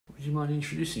Would you mind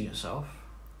introducing yourself?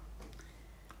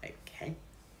 Okay,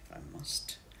 if I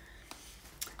must.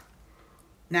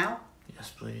 Now?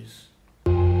 Yes, please.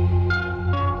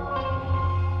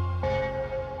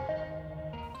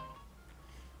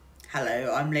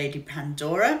 Hello, I'm Lady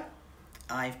Pandora.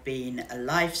 I've been a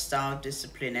lifestyle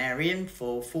disciplinarian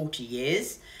for 40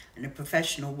 years and a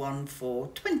professional one for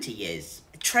 20 years.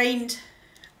 Trained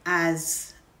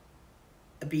as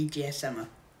a BDSMer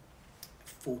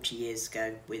 40 years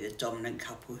ago with a dominant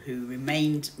couple who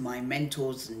remained my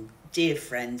mentors and dear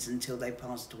friends until they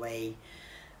passed away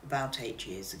about 8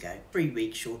 years ago, 3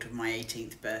 weeks short of my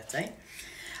 18th birthday.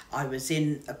 I was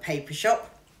in a paper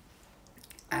shop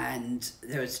and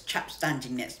there was a chap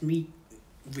standing next to me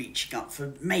reaching up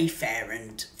for Mayfair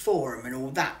and Forum and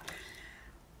all that.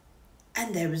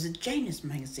 And there was a Janus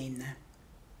magazine there.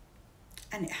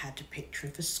 And it had a picture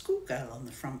of a schoolgirl on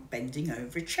the front bending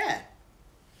over a chair.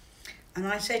 And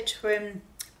I said to him,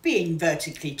 being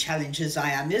vertically challenged as I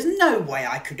am, there's no way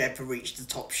I could ever reach the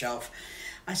top shelf.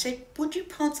 I said, would you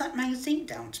pass that magazine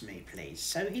down to me, please?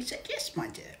 So he said, yes, my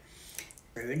dear.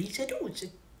 And he said,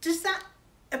 does that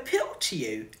appeal to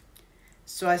you?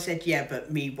 So I said, yeah, but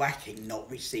me whacking,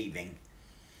 not receiving.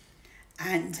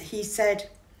 And he said,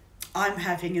 I'm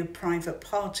having a private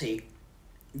party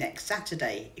next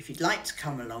Saturday. If you'd like to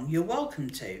come along, you're welcome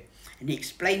to. And he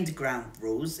explained the ground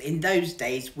rules. In those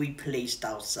days, we policed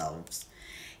ourselves.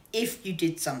 If you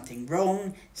did something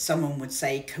wrong, someone would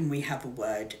say, can we have a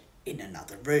word in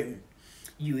another room?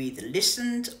 You either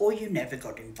listened or you never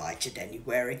got invited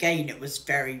anywhere again. It was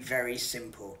very, very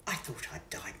simple. I thought I'd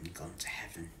died and gone to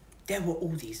heaven. There were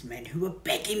all these men who were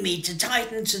begging me to tie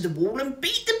them to the wall and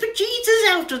beat the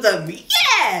bejesus out of them.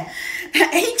 Yeah!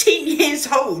 18 years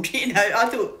old, you know, I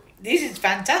thought, this is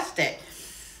fantastic.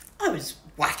 I was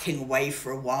whacking away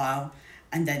for a while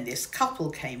and then this couple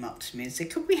came up to me and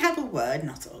said, could we have a word? And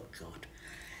I thought, oh God.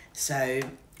 So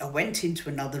I went into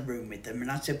another room with them and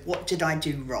I said, what did I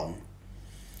do wrong?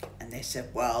 And they said,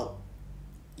 well,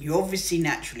 you're obviously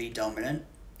naturally dominant.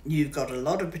 You've got a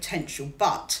lot of potential,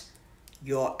 but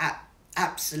you're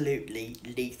absolutely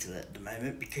lethal at the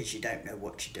moment because you don't know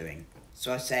what you're doing.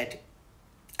 So I said,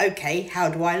 okay, how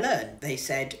do I learn? They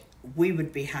said, we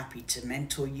would be happy to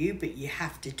mentor you, but you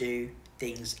have to do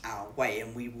things our way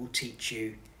and we will teach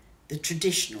you the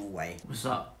traditional way. Was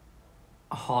that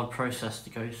a hard process to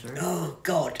go through? Oh,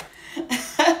 God.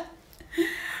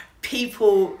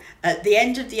 People at the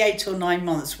end of the 8 or 9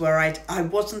 months where I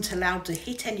wasn't allowed to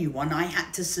hit anyone, I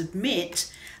had to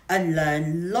submit and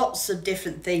learn lots of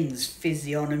different things: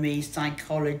 physiognomy,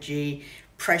 psychology,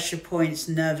 pressure points,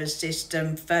 nervous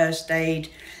system, first aid,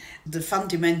 the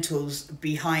fundamentals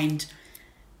behind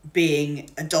being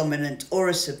a dominant or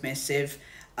a submissive,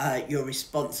 your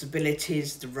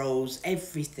responsibilities, the roles,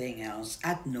 everything else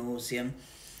ad nauseum.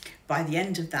 By the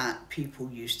end of that, people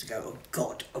used to go, oh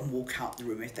God, and walk out the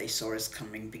room if they saw us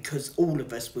coming because all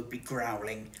of us would be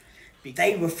growling.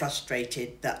 They were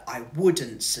frustrated that I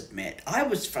wouldn't submit. I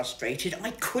was frustrated I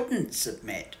couldn't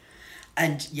submit.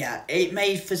 And yeah, it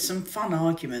made for some fun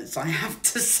arguments, I have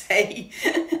to say.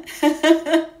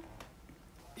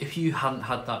 If you hadn't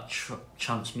had that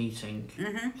chance meeting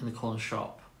in the corner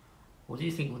shop, what do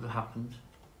you think would have happened?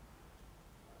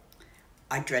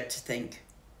 I dread to think.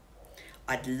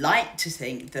 I'd like to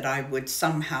think that I would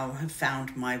somehow have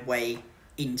found my way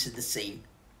into the scene.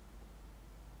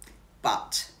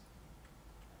 But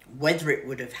whether it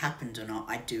would have happened or not,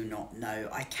 I do not know.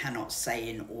 I cannot say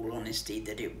in all honesty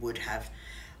that it would have.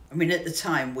 I mean, at the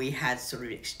time we had sort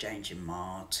of Exchange and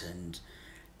Mart and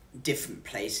different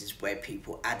places where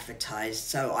people advertised.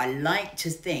 So I like to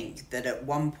think that at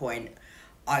one point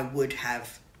I would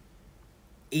have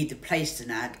either placed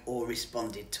an ad or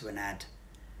responded to an ad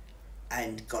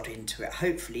and got into it,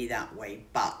 hopefully that way,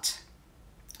 but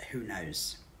who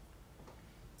knows?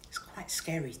 It's quite a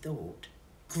scary thought.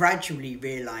 Gradually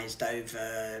realised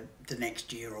over the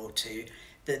next year or two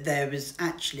that there was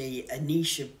actually a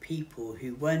niche of people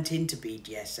who weren't into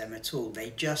BDSM at all. They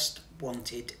just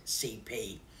wanted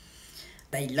CP.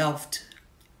 They loved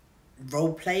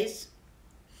role plays.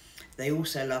 They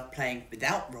also loved playing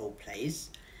without role plays.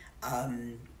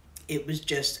 It was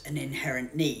just an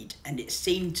inherent need, and it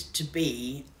seemed to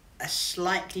be a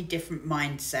slightly different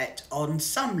mindset on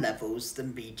some levels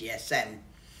than BDSM,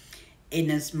 in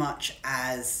as much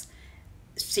as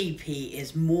CP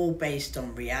is more based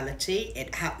on reality.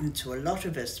 It happened to a lot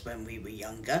of us when we were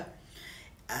younger.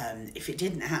 If it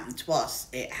didn't happen to us,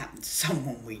 it happened to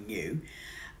someone we knew.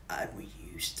 We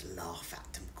used to laugh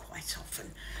at them quite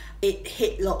often. It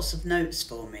hit lots of notes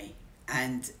for me,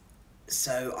 and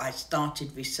so I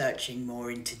started researching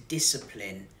more into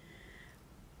discipline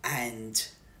and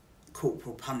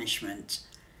corporal punishment,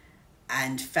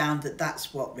 and found that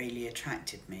that's what really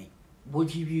attracted me. What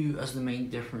do you view as the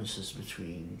main differences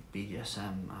between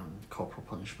BDSM and corporal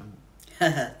punishment?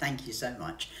 Thank you so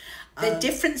much. They're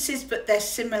differences, but they're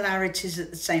similarities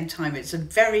at the same time. It's a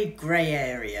very grey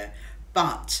area,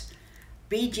 but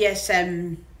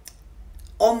BDSM,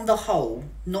 on the whole,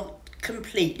 not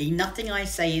completely, nothing I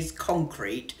say is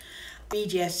concrete.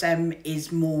 BDSM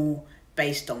is more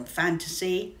based on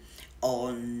fantasy,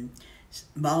 on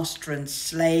master and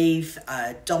slave,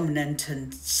 dominant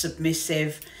and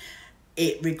submissive.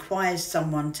 It requires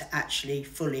someone to actually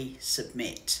fully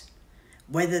submit.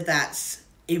 Whether that's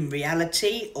in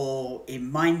reality or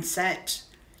in mindset,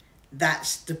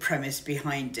 that's the premise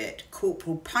behind it.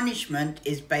 Corporal punishment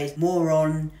is based more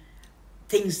on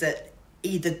things that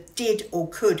either did or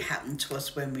could happen to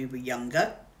us when we were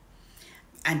younger.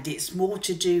 And it's more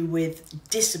to do with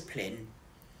discipline,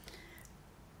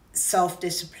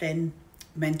 self-discipline,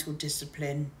 mental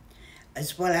discipline,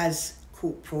 as well as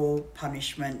corporal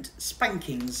punishment,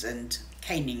 spankings and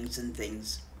canings and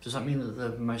things. Does that mean that the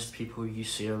most people you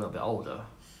see are a little bit older?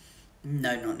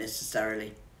 No, not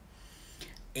necessarily.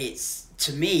 It's,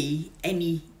 to me,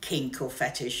 any kink or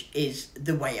fetish is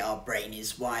the way our brain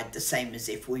is wired, the same as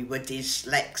if we were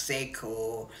dyslexic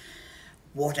or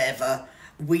whatever.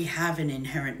 We have an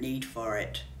inherent need for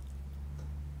it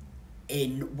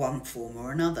in one form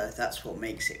or another. That's what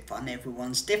makes it fun.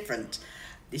 Everyone's different.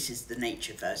 This is the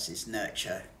nature versus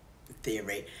nurture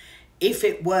theory. If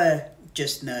it were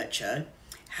just nurture,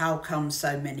 how come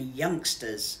so many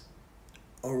youngsters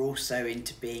are also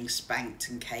into being spanked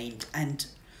and caned and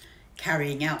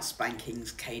carrying out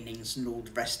spankings, canings and all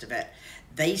the rest of it?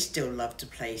 They still love to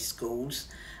play schools.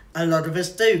 A lot of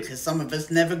us do, because some of us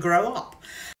never grow up.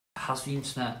 Has the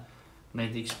internet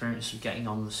made the experience of getting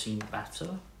on the scene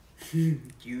better? Do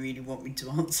you really want me to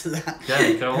answer that?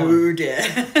 Yeah, go on. Oh dear.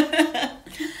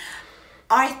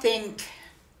 I think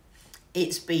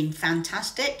it's been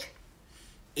fantastic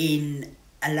in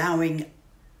allowing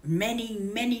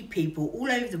many people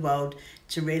all over the world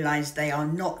to realise they are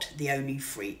not the only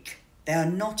freak. They are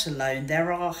not alone.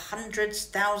 There are hundreds,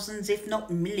 thousands, if not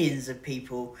millions of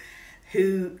people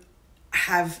who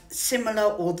have similar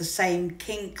or the same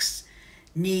kinks,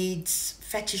 needs,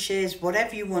 fetishes,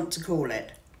 whatever you want to call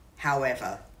it.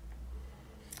 However,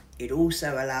 it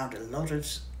also allowed a lot of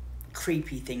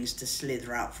creepy things to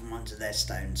slither out from under their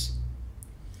stones.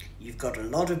 You've got a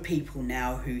lot of people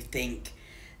now who think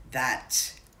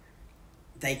that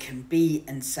they can be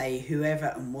and say whoever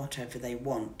and whatever they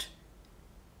want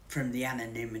from the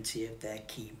anonymity of their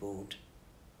keyboard.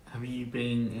 Have you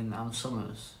been in Anne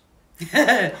Summers?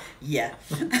 Yeah.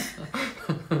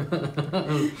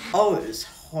 Oh, it was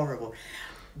horrible.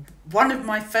 One of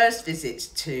my first visits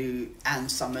to Anne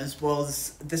Summers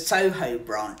was the Soho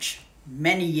branch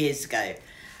many years ago,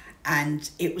 and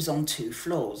it was on 2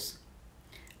 floors.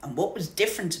 And what was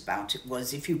different about it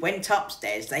was if you went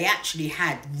upstairs, they actually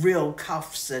had real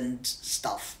cuffs and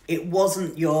stuff. It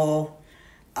wasn't your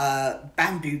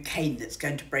bamboo cane that's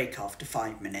going to break after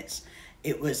 5 minutes.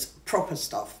 It was proper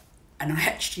stuff. And I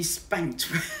actually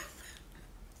spanked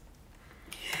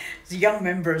as a young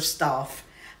member of staff,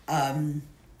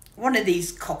 one of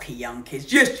these cocky young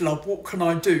kids. Yes, love, what can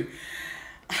I do?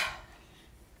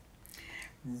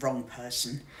 Wrong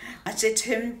person. I said to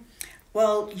him,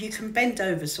 well, you can bend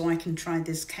over so I can try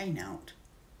this cane out.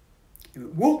 He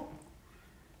went, what?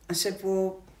 I said,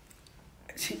 well,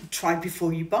 try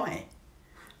before you buy.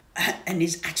 And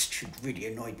his attitude really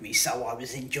annoyed me, so I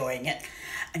was enjoying it.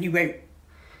 And he went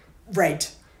red,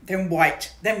 then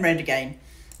white, then red again.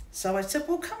 So I said,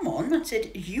 well, come on. I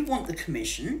said, you want the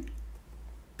commission,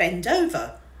 bend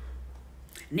over.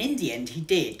 And in the end, he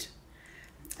did.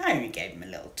 I only gave him a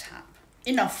little tap.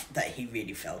 Enough that he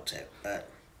really felt it, but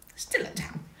still a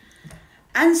tap.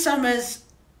 And Summers,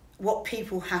 what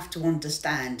people have to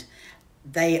understand,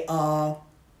 they are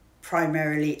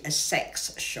primarily a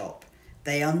sex shop.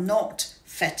 They are not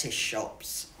fetish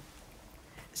shops.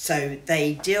 So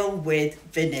they deal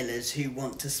with vanillas who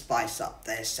want to spice up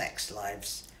their sex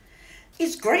lives.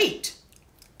 It's great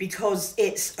because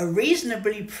it's a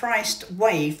reasonably priced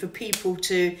way for people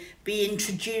to be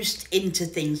introduced into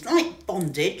things like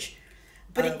bondage,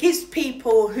 but it gives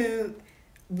people who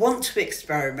want to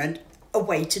experiment a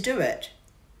way to do it.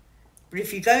 But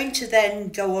if you're going to then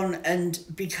go on and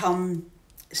become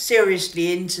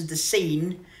seriously into the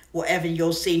scene, whatever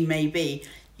your scene may be,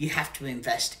 you have to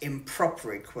invest in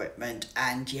proper equipment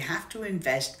and you have to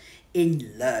invest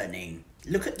in learning.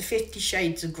 Look at the 50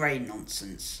 Shades of Grey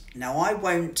nonsense. Now, I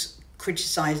won't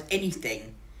criticise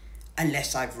anything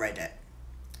unless I've read it.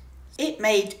 It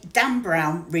made Dan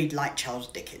Brown read like Charles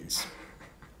Dickens.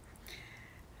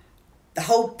 The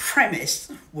whole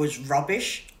premise was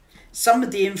rubbish. Some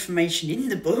of the information in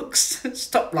the books,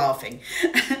 stop laughing,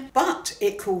 but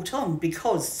it caught on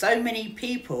because so many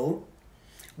people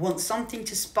want something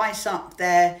to spice up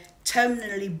their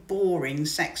terminally boring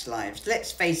sex lives.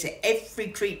 Let's face it, every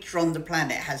creature on the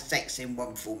planet has sex in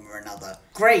one form or another.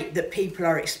 Great that people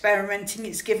are experimenting.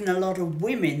 It's given a lot of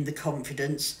women the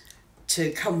confidence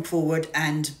to come forward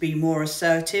and be more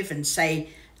assertive and say,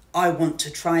 I want to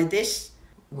try this.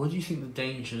 What do you think the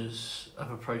dangers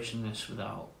of approaching this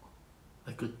without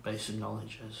a good base of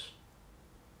knowledge is?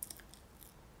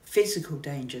 Physical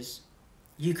dangers.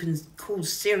 You can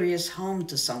cause serious harm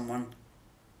to someone.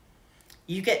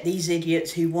 You get these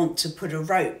idiots who want to put a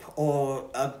rope or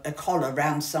a collar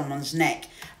around someone's neck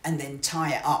and then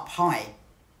tie it up high.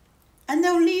 And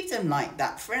they'll leave them like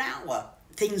that for an hour.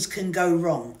 Things can go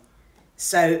wrong.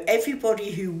 So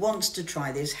everybody who wants to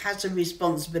try this has a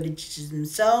responsibility to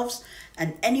themselves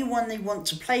and anyone they want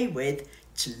to play with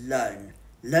to learn.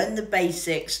 Learn the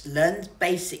basics, learn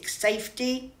basic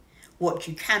safety, what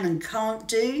you can and can't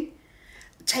do.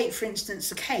 Take, for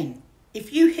instance, a cane.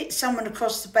 If you hit someone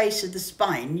across the base of the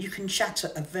spine, you can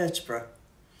shatter a vertebra.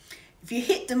 If you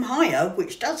hit them higher,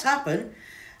 which does happen,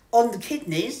 on the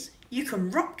kidneys, you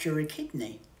can rupture a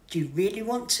kidney. Do you really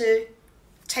want to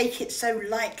take it so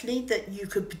lightly that you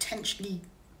could potentially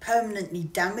permanently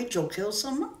damage or kill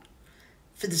someone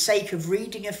for the sake of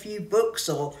reading a few books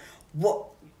or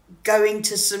going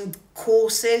to some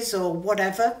courses or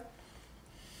whatever?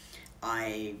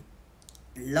 I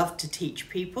love to teach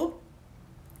people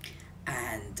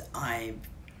and I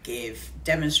give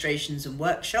demonstrations and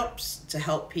workshops to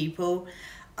help people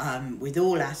with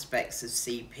all aspects of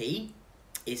CP,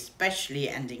 especially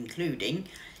and including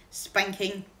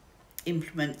spanking,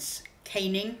 implements,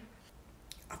 caning.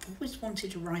 I've always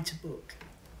wanted to write a book.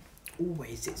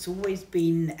 Always. It's always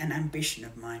been an ambition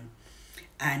of mine.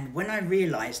 And when I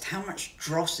realised how much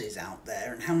dross is out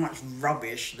there and how much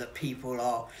rubbish that people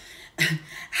are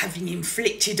having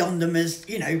inflicted on them as,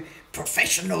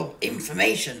 professional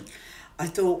information, I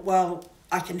thought, well,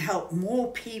 I can help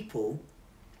more people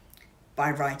by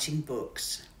writing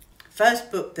books.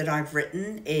 First book that I've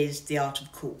written is The Art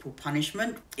of Corporal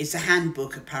Punishment. It's a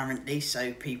handbook, apparently,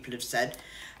 so people have said.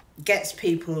 Gets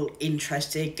people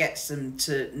interested, gets them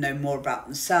to know more about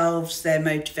themselves, their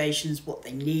motivations, what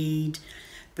they need.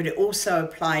 But it also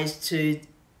applies to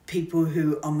people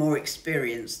who are more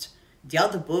experienced. The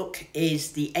other book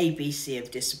is The ABC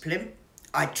of Discipline.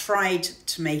 I tried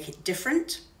to make it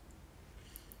different.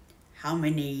 How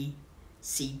many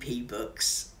CP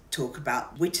books talk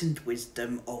about wit and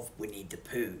wisdom of Winnie the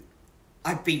Pooh?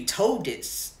 I've been told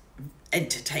it's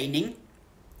entertaining,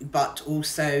 but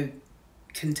also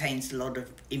contains a lot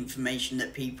of information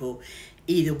that people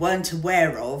either weren't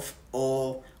aware of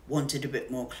or wanted a bit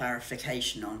more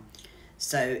clarification on.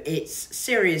 So it's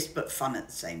serious but fun at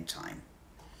the same time.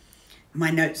 My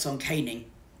notes on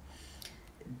caning.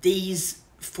 These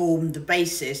form the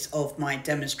basis of my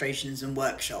demonstrations and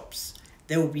workshops.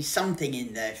 There will be something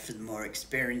in there for the more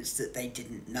experienced that they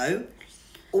didn't know.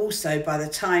 Also, by the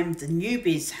time the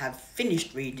newbies have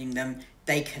finished reading them,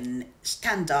 they can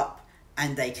stand up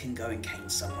and they can go and cane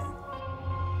someone.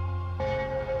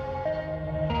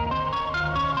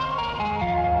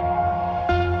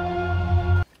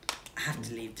 I have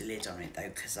to leave the lid on it though,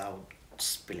 because I'll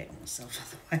spill it on myself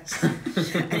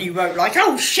otherwise. And you won't like,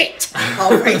 oh shit,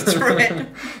 halfway through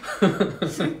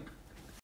it.